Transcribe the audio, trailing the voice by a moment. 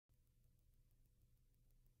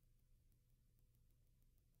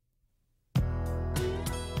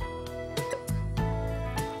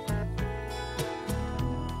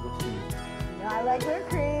whipped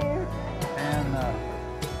cream. And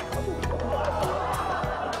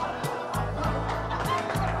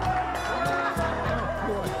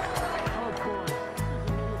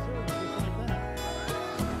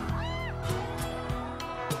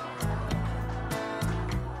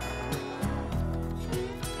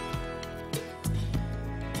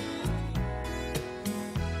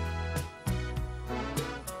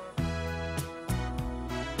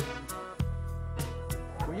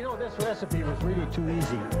well, you know, this recipe was really too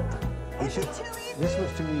easy. Is it too easy? This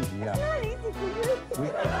was too easy, yeah. It's not easy for you. We,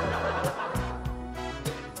 See that?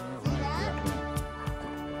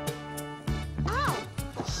 Ow!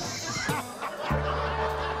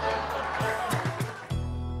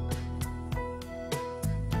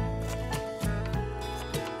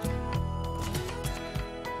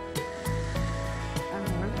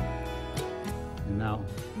 and now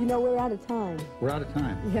You know, we're out of time. we're out of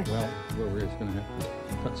time. Yeah. Well, we're just going to have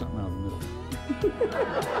to cut something out of the middle.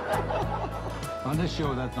 On this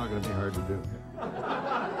show, that's not going to be hard to do.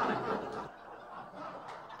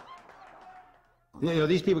 You know,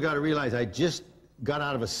 these people got to realize I just got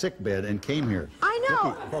out of a sick bed and came here. I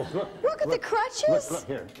know. Folks, Look at the crutches. Look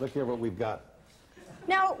here. Look here what we've got.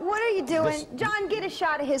 Now, what are you doing? This- John, get a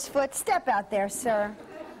shot of his foot. Step out there, sir.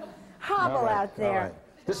 Hobble All right, out there. all right.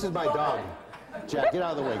 This is my dog. Jack, get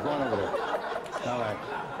out of the way. Go on over there. All right.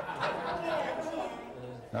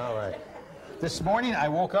 All right. This morning I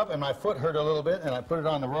woke up and my foot hurt a little bit and I put it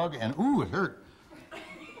on the rug and ooh, it hurt.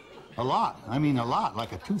 A lot. I mean a lot,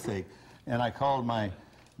 like a toothache. And I called my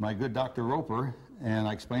good Dr. Roper and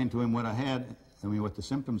I explained to him what I had, what the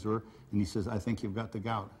symptoms were, and he says, I think you've got the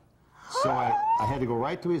gout. So I had to go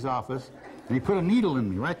right to his office and he put a needle in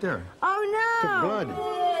me right there. Oh, Took no. blood.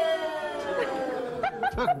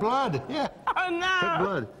 Took blood, yeah. Oh, no. Took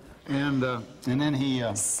blood. And then he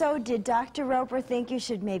So did Dr. Roper think you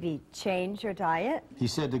should maybe change your diet?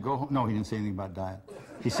 said to go home. No, he didn't say anything about diet.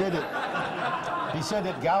 He said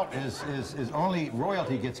that gout is only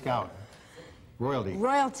royalty gets gout. Royalty.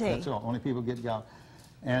 Royalty. That's all. Only people get gout.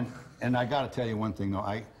 And I got to tell you one thing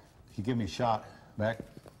though. He gave me a shot back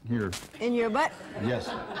here. In your butt? Yes.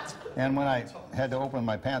 And when I had to open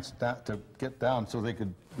my pants to get down so they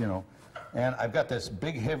could, you know, and I've got this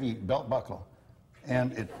big heavy belt buckle.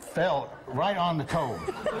 And it fell right on the toe.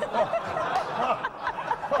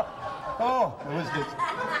 Oh, it was good.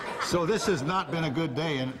 So this has not been a good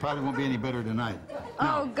day, and it probably won't be any better tonight.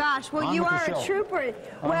 Oh gosh, well you are a trooper.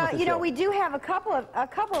 Well, you know, we do have a couple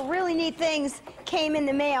of really neat things came in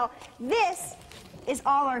the mail. This is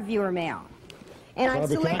all our viewer mail. And I've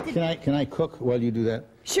selected. Can I cook while you do that?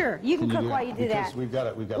 Sure, you can cook while you do that. Because we've got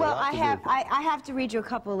a Well, lot to do. I have to read you a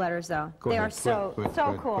couple of letters though. Go They ahead, are so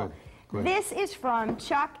cool. Go ahead. This is from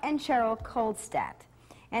Chuck and Cheryl Coldstadt.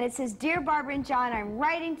 And it says, Dear Barbara and John, I'm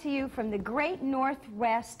writing to you from the great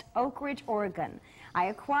Northwest Oak Ridge, Oregon. I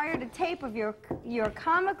acquired a tape of your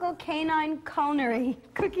comical canine culinary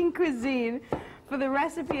cooking cuisine for the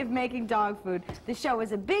recipe of making dog food. The show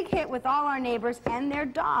was a big hit with all our neighbors and their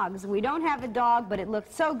dogs. We don't have a dog, but it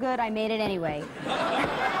looked so good I made it anyway.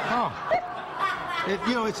 Oh.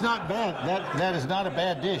 You know, it's not bad. That is not a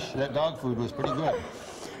bad dish. That dog food was pretty good.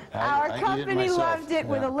 Our I eat it company myself. loved it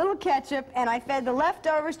with a little ketchup, and I fed the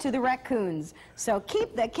leftovers to the raccoons. So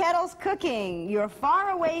keep the kettles cooking. Your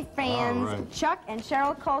faraway fans, right. Chuck and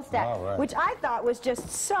Cheryl Colstadt, All right. which I thought was just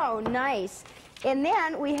so nice. And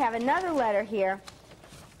then we have another letter here,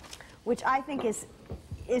 which I think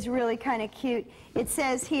is really kind of cute. It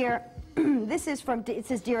says here, it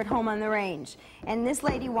says Dear at Home on the Range. And this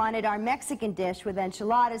lady wanted our Mexican dish with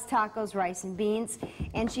enchiladas, tacos, rice, and beans.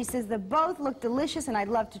 And she says they both look delicious and I'd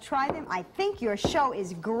love to try them. I think your show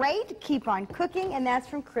is great. Keep on cooking. And that's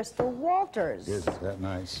from Crystal Walters. Isn't that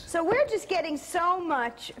nice? So we're just getting so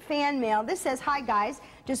much fan mail. This says, Hi guys,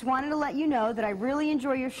 just wanted to let you know that I really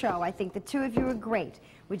enjoy your show. I think the two of you are great.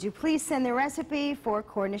 Would you please send the recipe for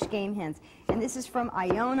Cornish game hens? And this is from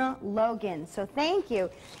Iona Logan. So thank you.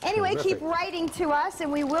 Anyway, Terrific. keep writing to us and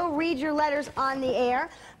we will read your letters on the air.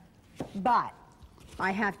 But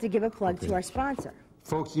I have to give a plug to our sponsor.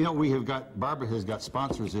 Folks, you know, Barbara has got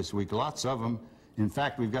sponsors this week, lots of them. In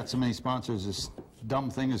fact, we've got so many sponsors, this dumb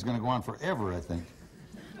thing is going to go on forever, I think.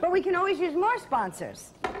 But we can always use more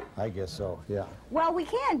sponsors. I guess so, yeah. Well, we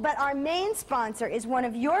can, but our main sponsor is one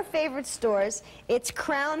of your favorite stores. It's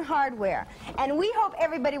Crown Hardware. And we hope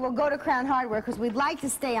everybody will go to Crown Hardware because we'd like to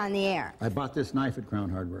stay on the air. I bought this knife at Crown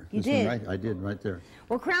Hardware. You This one did? Right, I did, right there.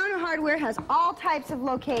 Well, Crown Hardware has all types of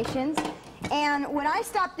locations. And when I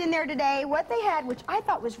stopped in there today, what they had, which I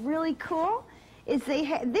thought was really cool, is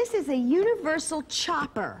this is a universal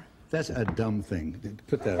chopper. That's a dumb thing.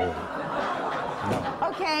 Put that away. No.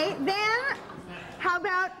 Okay, then How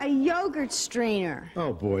about a yogurt strainer?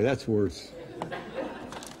 Oh, boy, that's worse.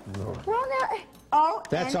 Well, now, oh,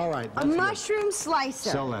 That's all right. A That's mushroom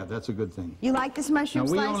slicer. Sell that. That's a good thing. You like this mushroom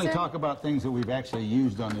Now, we slicer? only talk about things that we've actually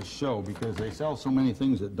used on this show because they sell so many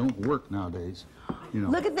things that don't work nowadays. You know.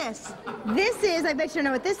 Look at this. This is, I bet you don't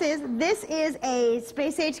know what this is. This is a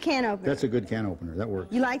space-age can opener. That's a good can opener. That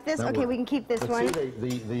works. You like this? That Okay, works. we can keep this But one.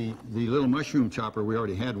 see, the little mushroom chopper, we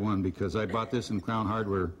already had one because I bought this in Crown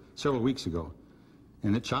Hardware several weeks ago.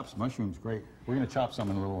 And it chops mushrooms great. We're going to chop some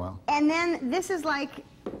in a little while. And then this is like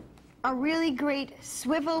a really great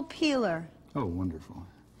swivel peeler. Oh, wonderful.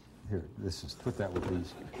 Here, put that with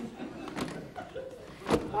these.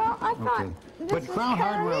 Well, I thought Okay. this But was Crown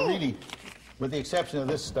kinda Hardware, neat. really, with the exception of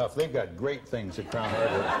this stuff, they've got great things at Crown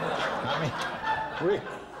Hardware. I mean,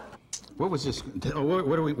 what was this? Oh,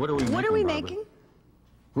 what are we making, What are we Barbara? making?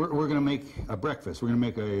 We're going to make a breakfast. We're going to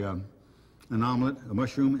make an omelet, a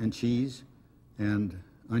mushroom and cheese, and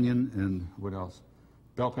onion, and what else?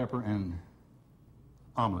 Bell pepper and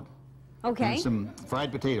omelet. Okay. And some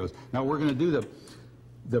fried potatoes. Now, we're going to do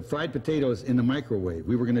the fried potatoes in the microwave.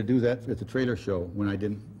 We were going to do that at the trailer show where I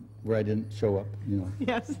didn't show up, you know.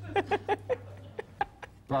 Yes.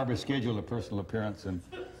 Barbara scheduled a personal appearance, and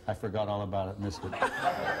I forgot all about it, missed it.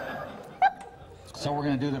 So we're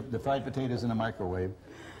going to do the fried potatoes in the microwave,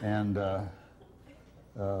 and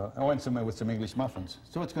with some English muffins.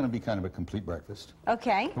 So it's going to be kind of a complete breakfast.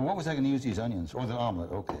 Okay. But what was I going to use these onions? Or the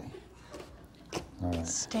omelet? Okay. All right.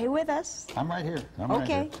 Stay with us. I'm right here.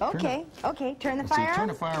 Okay, okay. Turn the Let's see, fire turn on.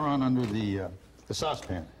 the fire on under the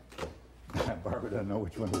saucepan. Barbara doesn't know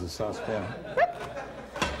which one is the saucepan.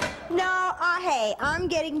 No, hey, I'm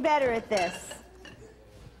getting better at this.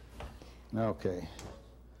 Okay.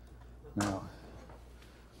 Now,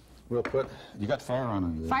 we'll put, you got fire on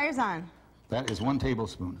under there. Fire's on. That is 1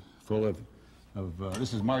 tablespoon full of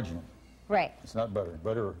this is margarine. Right. It's not butter.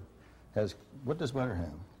 Butter has, what does butter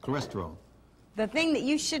have? Cholesterol. The thing that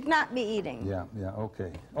you should not be eating. Yeah,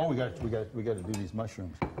 okay. Oh, we got to do these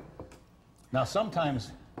mushrooms. Now,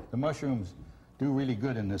 sometimes the mushrooms do really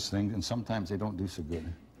good in this thing, and sometimes they don't do so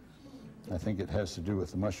good. I think it has to do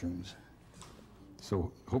with the mushrooms. So,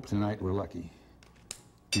 hope tonight we're lucky.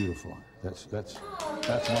 Beautiful. That's wonderful.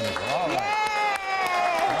 All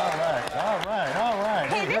right. All right.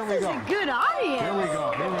 Hey, Here we this is go. a good audience. Here we go.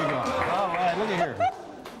 All right,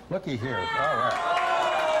 looky here. All right.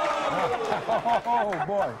 Oh,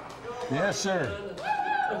 boy. Yes, sir.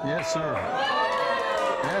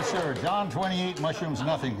 John 28, mushrooms,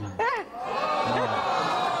 nothing.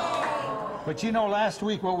 But you know, last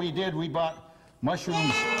week what we did, we bought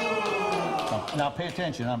mushrooms. Now pay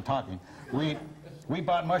attention, I'm talking. We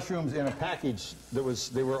bought mushrooms in a package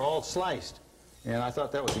they were all sliced. And I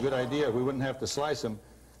thought that was a good idea. We wouldn't have to slice them.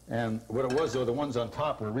 And what it was, though, the ones on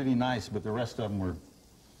top were really nice, but the rest of them were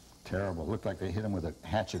terrible. Looked like they hit them with a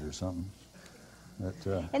hatchet or something. But,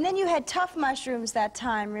 And then you had tough mushrooms that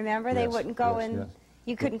time, remember? They Yes, wouldn't go yes, in, yes.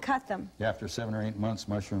 you couldn't cut them. after 7 or 8 months,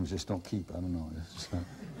 mushrooms just don't keep. I don't know. It's just not,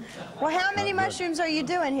 Well, how many Not good. mushrooms are you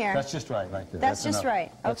doing here? that's just right there. That's just enough.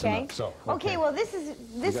 right. That's Okay. enough. So, Okay, well, this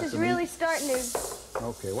got is some really meat? starting to...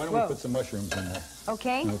 Okay, why don't Whoa. we put some mushrooms in there?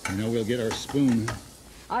 Okay. Okay, now we'll get our spoon.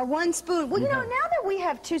 Our 1 spoon. Well, you know, now that we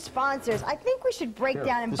have 2 sponsors, I think we should break Here,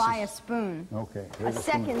 down and this buy is- a spoon. Okay. A here's the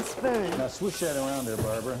spoon. second spoon. Now swoosh that around there,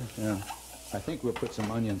 Barbara. Yeah. I think we'll put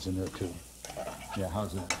some onions in there too. Yeah,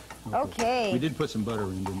 how's that? Okay. We did put some butter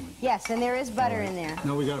in, didn't we? Yes, and there is butter in there.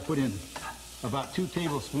 Now we got to put in about 2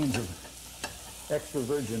 tablespoons of extra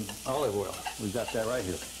virgin olive oil. We've got that right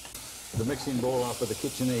here. The mixing bowl off of the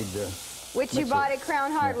KitchenAid. Which you mixer. bought at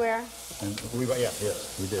Crown Hardware. And we bought,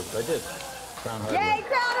 yes, we did. I did. Crown Hardware. Yay,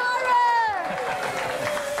 Crown Hardware!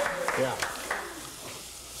 Yeah.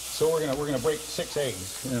 So we're gonna break 6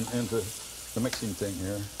 eggs into the mixing thing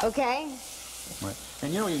here. Okay. Right.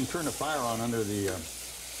 And you know you can turn the fire on under the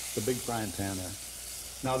big frying pan there.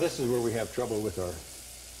 Now this is where we have trouble with our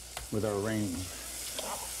range.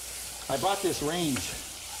 I bought this range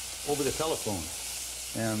over the telephone,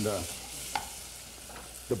 and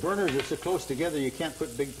the burners are so close together you can't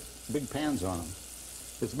put big pans on them.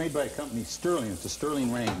 It's made by a company, Sterling. It's a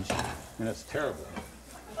Sterling range, and it's terrible.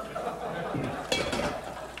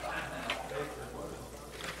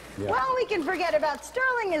 Yeah. Well, we can forget about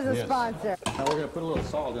Sterling as a Yes. sponsor. Now we're going to put a little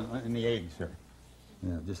salt in the eggs here.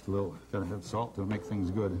 Yeah, just a little. Got to have salt to make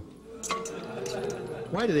things good.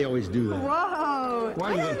 Why do they always do that? Whoa.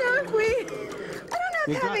 Why I do don't they- know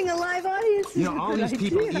if having a live audience is You a know, all good these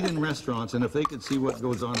people idea. eat in restaurants, and if they could see what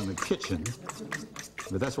goes on in the kitchen,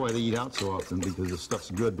 but that's why they eat out so often, because the stuff's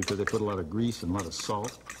good, because they put a lot of grease and a lot of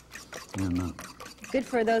salt. And Good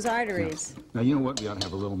for those arteries. Yeah. Now, you know what? We ought to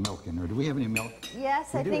have a little milk in there. Do we have any milk?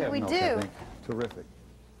 Yes, I think we milk, do. I think. Terrific.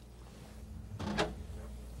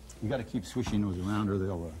 You got to keep swishing those around or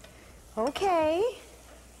they'll... Okay.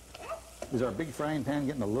 Is our big frying pan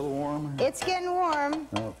getting a little warm? It's getting warm.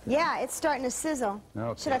 Okay. Yeah, it's starting to sizzle.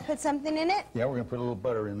 Okay. Should I put something in it? Yeah, we're going to put a little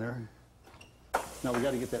butter in there. Now, we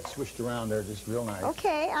got to get that swished around there just real nice.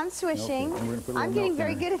 Okay, I'm swishing. Okay, and we're gonna put a little I'm getting milk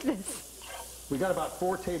very in good at this. We got about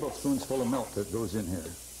 4 tablespoons full of milk that goes in here.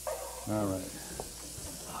 All right.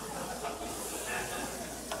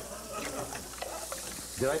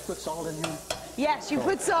 Did I put salt in here? Yes, you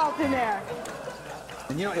put salt in there.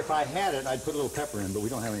 And you know, if I had it, I'd put a little pepper in, but we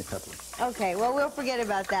don't have any pepper. Okay, well, we'll forget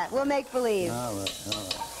about that. We'll make believe. All right, all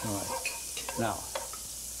right, all right.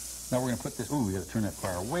 Now we're going to put this, ooh, we got to turn that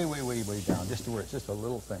fire way, way, way, way down, just to where it's just a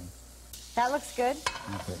little thing. That looks good.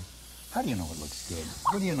 Okay. How do you know it looks good?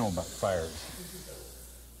 What do you know about fires?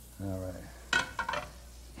 All right.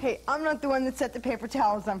 Hey, I'm not the one that set the paper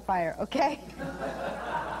towels on fire, okay?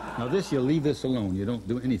 Now this, you leave this alone. You don't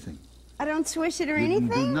do anything. I don't swish it or You anything?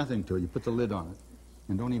 do nothing to it. You put the lid on it.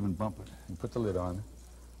 And don't even bump it. You put the lid on.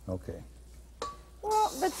 Okay.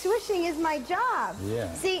 Well, but swishing is my job.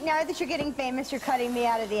 Yeah. See, now that you're getting famous, you're cutting me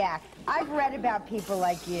out of the act. I've read about people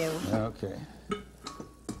like you. Okay.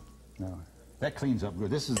 Now, that cleans up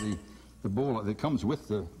good. This is the bowl that comes with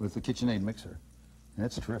the KitchenAid mixer. And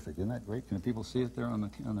that's terrific. Isn't that great? Can people see it there on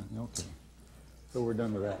the okay. So we're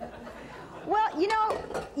done with that. Well, you know,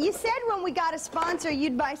 you said when we got a sponsor,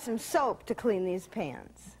 you'd buy some soap to clean these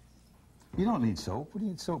pans. You don't need soap. What do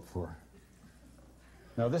you need soap for?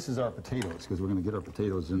 Now, this is our potatoes, because we're going to get our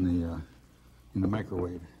potatoes in the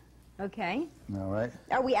microwave. Okay. All right.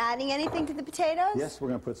 Are we adding anything to the potatoes? Yes, we're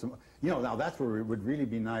going to put some... You know, now that's where it would really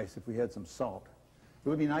be nice if we had some salt. It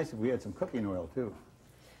would be nice if we had some cooking oil, too.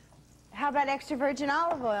 How about extra virgin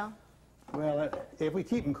olive oil? Well, if we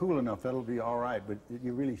keep them cool enough, that'll be all right, but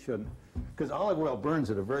you really shouldn't. Because olive oil burns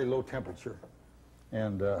at a very low temperature.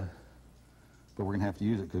 And, but we're going to have to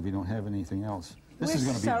use it because we don't have anything else. This is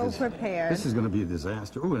going to be so prepared. This is going to be a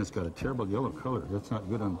disaster. Oh, and it's got a terrible yellow color. That's not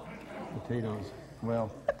good on potatoes.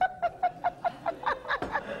 Well,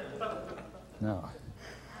 now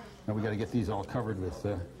we got to get these all covered with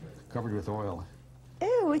oil.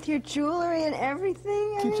 Ew, with your jewelry and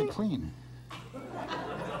everything? Keeps it clean.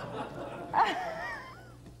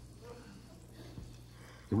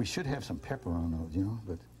 We should have some pepper on those, you know,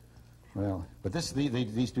 but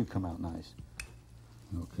these do come out nice.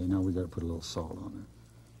 Okay, now we got to put a little salt on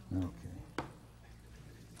it. Okay.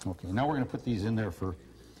 Okay, now we're going to put these in there for,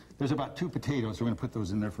 there's about 2 potatoes, so we're going to put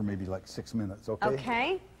those in there for maybe like 6 minutes, okay?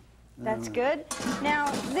 Okay, that's good.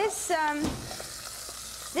 Now, this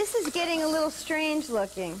is getting a little strange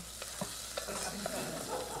looking.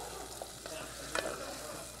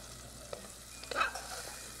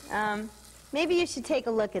 Maybe you should take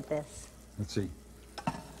a look at this. Let's see.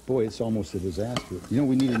 Boy, it's almost a disaster. You know,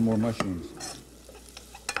 we needed more mushrooms.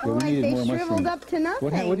 Oh, we they shriveled up to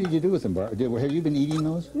nothing. What did you do with them, Barbara? Have you been eating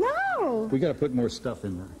those? No. We got to put more stuff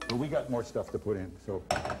in there. But we got more stuff to put in. So,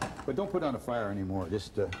 but don't put on a fire anymore.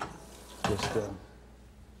 Just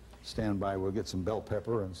stand by. We'll get some bell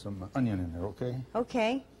pepper and some onion in there. Okay.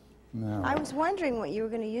 Okay. Now, I was wondering what you were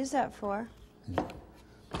going to use that for. Yeah.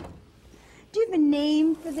 Do you have a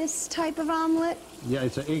name for this type of omelet? Yeah,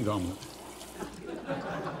 it's an egg omelet.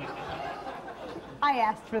 I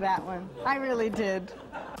asked for that one. I really did.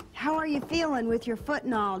 How are you feeling with your foot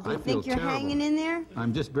and all? Do you think you're hanging in there?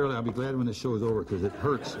 I'm just barely. I'll be glad when the show is over because it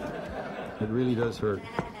hurts. It really does hurt.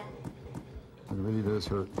 It really does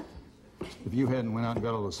hurt. If you hadn't went out and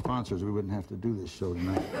got all the sponsors, we wouldn't have to do this show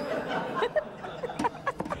tonight.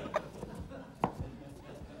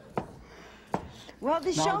 Well,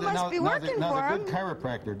 the show must be working for him. Now, the good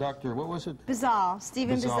chiropractor, Dr. What was it? Bazal,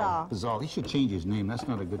 Stephen Bazal. Bazal. He should change his name. That's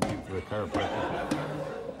not a good name for a chiropractor.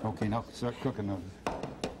 Okay, now start cooking those.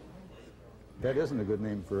 That isn't a good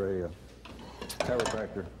name for a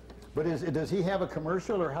chiropractor. But does he have a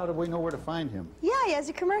commercial, or how do we know where to find him? Yeah, he has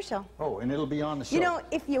a commercial. Oh, and it'll be on the show. You know,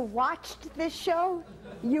 if you watched this show,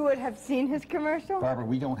 you would have seen his commercial. Barbara,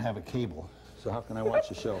 we don't have a cable, so how can I watch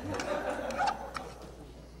the show?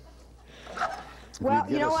 Well,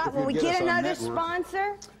 you know what? When we get another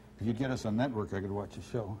sponsor... If you'd get us on network, I could watch the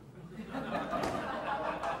show.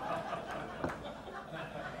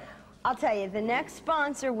 I'll tell you, the next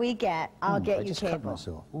sponsor we get, I'll get you I just cable. cut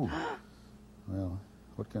myself. Ooh. Well,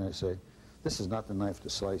 what can I say? This is not the knife to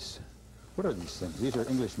slice. What are these things? These are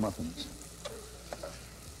English muffins.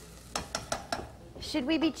 Should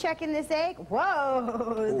we be checking this egg?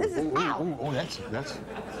 Whoa! This is ow! Oh, that's.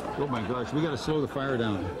 Oh my gosh! We got to slow the fire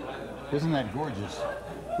down. Isn't that gorgeous?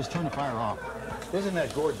 Just turn the fire off. Isn't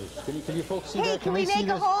that gorgeous? Can you folks see Hey, that? can we they see make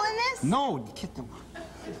a this? hole in this? No, get the...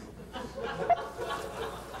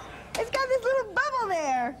 It's got this little bubble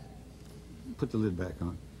there. Put the lid back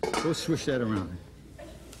on. Go swish that around.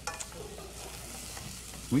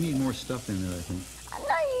 We need more stuff in there, I think.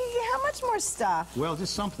 No, how much more stuff? Well,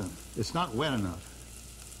 just something. It's not wet enough.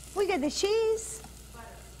 We got the cheese.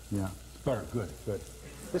 Yeah. Butter. Good, good.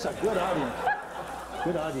 It's a good audience.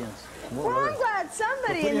 Good audience. More Well, butter. I'm glad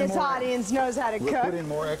somebody We'll in put in this more- audience knows how to We'll cook. put in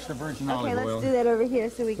more extra virgin Okay, olive oil. let's do that over here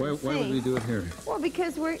so we can Why see. would we do it here? Well,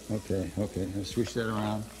 because we're... Okay, okay. Let's swish that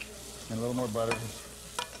around. And a little more butter.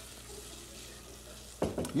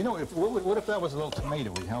 You know, what if that was a little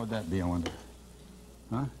tomatoey? How would that be, I wonder?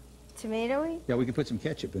 Huh? Tomatoey? Yeah, we could put some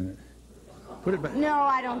ketchup in it. Put it back. No,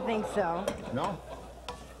 I don't think so. No?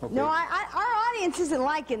 Okay. No, our audience isn't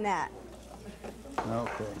liking that.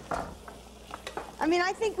 Okay. I mean,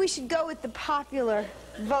 I think we should go with the popular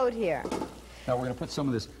vote here. Now we're going to put some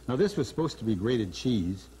of this. Now this was supposed to be grated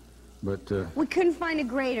cheese, but We couldn't find a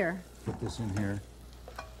grater. put this in here.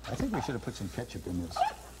 I think we should have put some ketchup in this.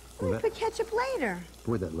 We Boy, put ketchup later.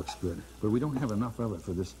 boy, that looks good. But we don't have enough of it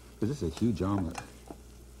for this, because this is a huge omelet.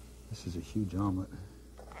 This is a huge omelet.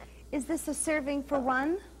 Is this a serving for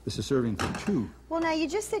one? This is serving for two. Well, now you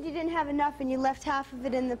just said you didn't have enough, and you left half of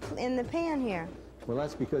it in the pan here. Well,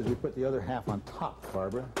 that's because we put the other half on top,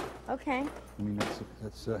 Barbara. Okay. I mean,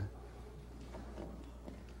 that's.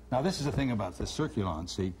 Now, this is the thing about the circulon.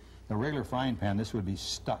 See, a regular frying pan, this would be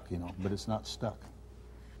stuck, you know, but it's not stuck.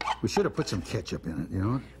 We should have put some ketchup in it, you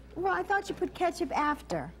know. Well, I thought you put ketchup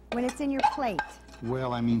after, when it's in your plate.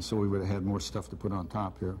 Well, I mean, so we would have had more stuff to put on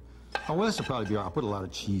top here. Oh, well, this will probably be. I'll put a lot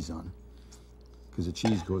of cheese on, because the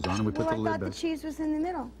cheese goes on, and we put Well, the I lid thought the back. cheese was in the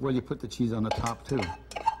middle. Well, you put the cheese on the top too,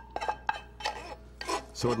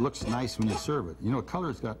 so it looks nice when you serve it. You know,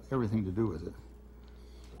 color's got everything to do with it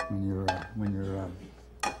when you're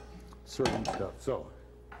serving stuff. So,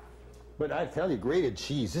 but I tell you, grated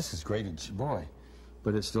cheese. This is grated, boy.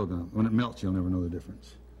 But it's still gonna. When it melts, you'll never know the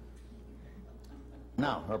difference.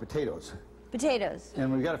 Now, our potatoes. Potatoes.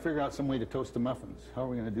 And we've got to figure out some way to toast the muffins. How are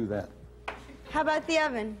we going to do that? How about the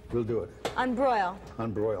oven? We'll do it. On broil.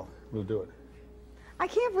 On broil. We'll do it. I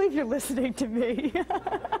can't believe you're listening to me.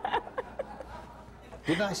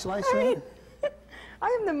 Didn't I slice that?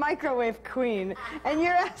 I am the microwave queen, and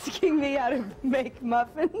you're asking me how to make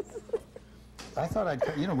muffins? I thought I'd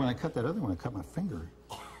cut, you know, when I cut that other one, I cut my finger.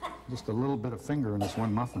 Just a little bit of finger in this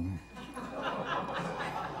one muffin.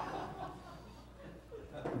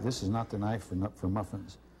 This is not the knife for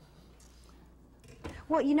muffins.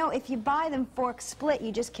 Well, you know, if you buy them fork split,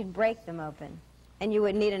 you just can break them open, and you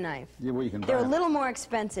would need a knife. Yeah, well, you can They're buy a them. little more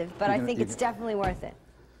expensive, but You I can- think you it's can- definitely worth it.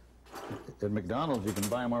 At McDonald's, you can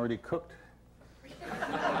buy them already cooked.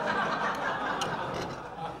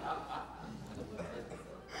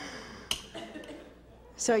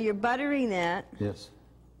 So you're buttering that. Yes.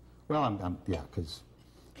 Well, yeah, because,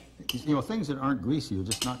 you know, things that aren't greasy are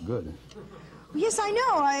just not good. Yes, I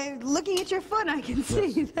know. Looking at your foot, I can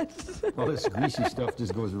see that. All this greasy stuff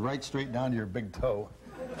just goes right straight down to your big toe.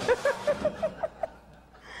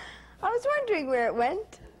 I was wondering where it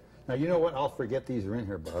went. Now, you know what? I'll forget these are in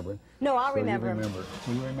here, Barbara. No, I'll So you remember. remember.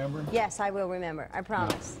 Will you remember? Yes, I will remember. I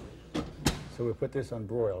promise. So we put this on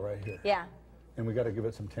broil right here. Yeah. And we got to give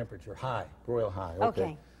it some temperature. High. Broil high.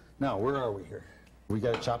 Okay. Now, where are we here? We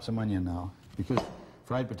got to chop some onion now, because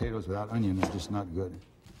fried potatoes without onion are just not good.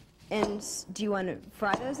 And do you want to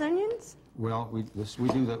fry those onions? Well, we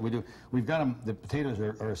do that. We've got them. The potatoes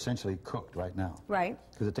are essentially cooked right now. Right.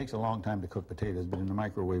 Because it takes a long time to cook potatoes, but in the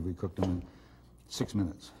microwave we cooked them in 6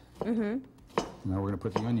 minutes. Mm-hmm. Now we're going to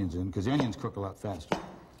put the onions in, because the onions cook a lot faster.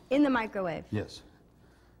 In the microwave. Yes.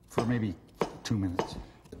 For maybe 2 minutes.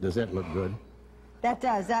 Does that look good? That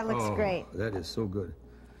does. That looks Oh, great. That is so good.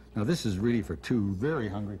 Now this is really for two very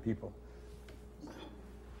hungry people.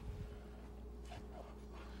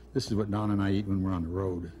 This is what Don and I eat when we're on the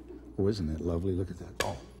road. Oh, isn't that lovely? Look at that.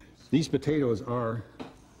 Oh. These potatoes are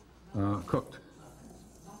cooked.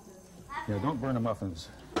 Yeah, don't burn the muffins.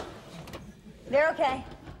 They're okay.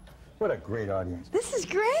 What a great audience. This is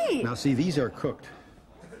great. Now, see, these are cooked.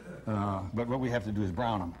 But what we have to do is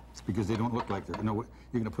brown them, because they don't look like they're... No, you're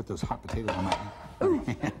going to put those hot potatoes on my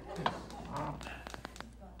hand.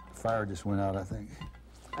 Fire just went out, I think.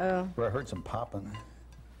 Oh. But I heard some popping.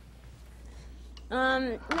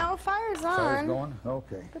 No, fire's on. Fire's going?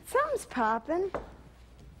 Okay. But something's popping.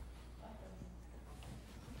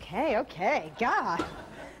 Okay, okay. God.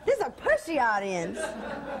 This is a pushy audience.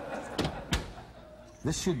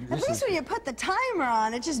 This should... At least when you put the timer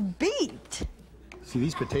on, it just beeped. See,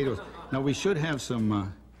 these potatoes... Now, we should have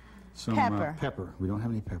some Pepper. pepper. We don't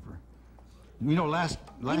have any pepper. You know, last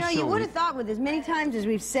You know, show you would have thought with as many times as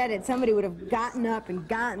we've said it, somebody would have gotten up and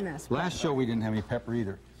gotten us. last show we didn't have any pepper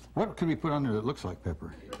either. What could we put on there that looks like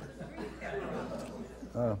pepper?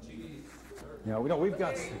 Yeah, we've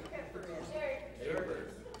got.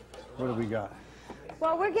 What have we got?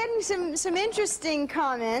 Well, we're getting some interesting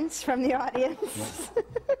comments from the audience.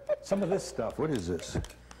 Yeah. Some of this stuff. What is this?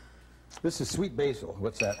 This is sweet basil.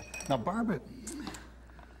 What's that? Now, Barbara,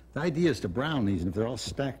 the idea is to brown these, and if they're all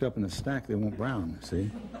stacked up in a stack, they won't brown.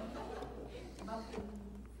 See?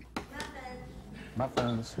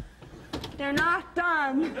 Muffins. They're not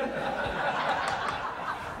done.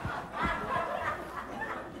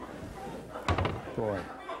 Boy.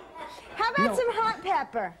 How about some hot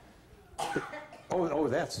pepper? Oh,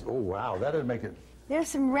 wow, that'd make it. There's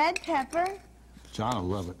some red pepper. John will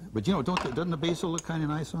love it. But you know, doesn't the basil look kind of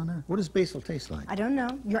nice on there? What does basil taste like? I don't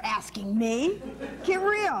know. You're asking me? Get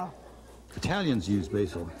real. Italians use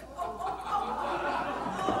basil.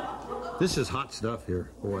 This is hot stuff here,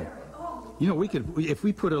 boy. You know, if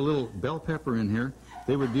we put a little bell pepper in here,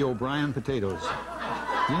 they would be O'Brien potatoes.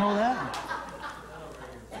 You know that?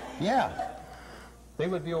 Yeah. They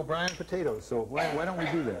would be O'Brien potatoes. So why don't we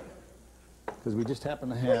do that? Because we just happen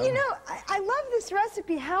to have... Well, you know, I love this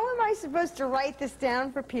recipe. How am I supposed to write this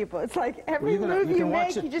down for people? It's like every move you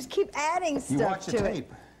make, you just keep adding stuff to it. You watch the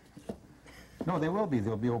tape. No, they will be.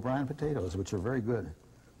 They'll be O'Brien potatoes, which are very good.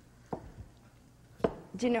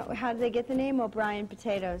 Do you know, how did they get the name O'Brien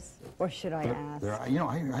potatoes? Or should I ask? You know,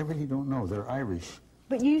 I really don't know. They're Irish.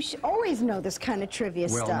 But you should always know this kind of trivia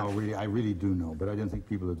stuff. Well, no, really, I really do know, but I didn't think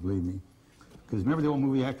people would believe me. Because remember the old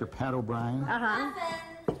movie actor Pat O'Brien? Uh-huh.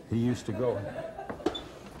 He used to go.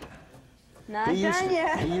 Not done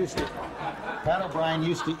yet. Pat O'Brien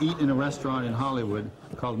used to eat in a restaurant in Hollywood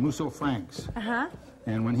called Musso Frank's. Uh-huh.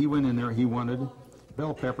 And when he went in there, he wanted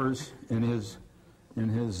bell peppers in his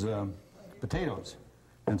potatoes.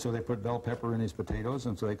 And so they put bell pepper in his potatoes,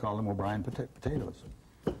 and so they called them O'Brien potatoes.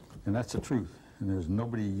 And that's the truth. And there's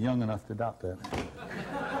nobody young enough to doubt that.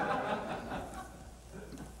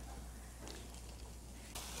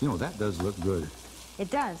 You know, that does look good. It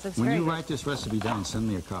does. It's when very you good. write this recipe down, send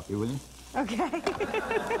me a copy, will you? Okay.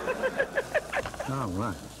 All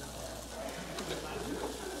right.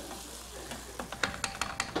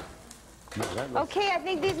 Yeah, okay, I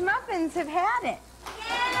think these muffins have had it.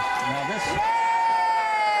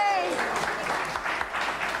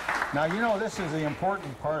 Now, you know, this is the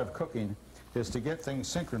important part of cooking, is to get things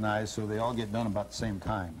synchronized so they all get done about the same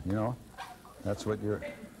time, you know? That's what you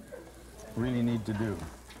really need to do.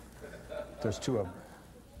 There's two of them.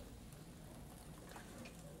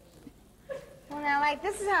 Well, now, like,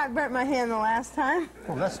 this is how I burnt my hand the last time.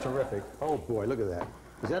 Oh, that's terrific. Oh, boy, look at that.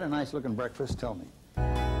 Is that a nice-looking breakfast? Tell me.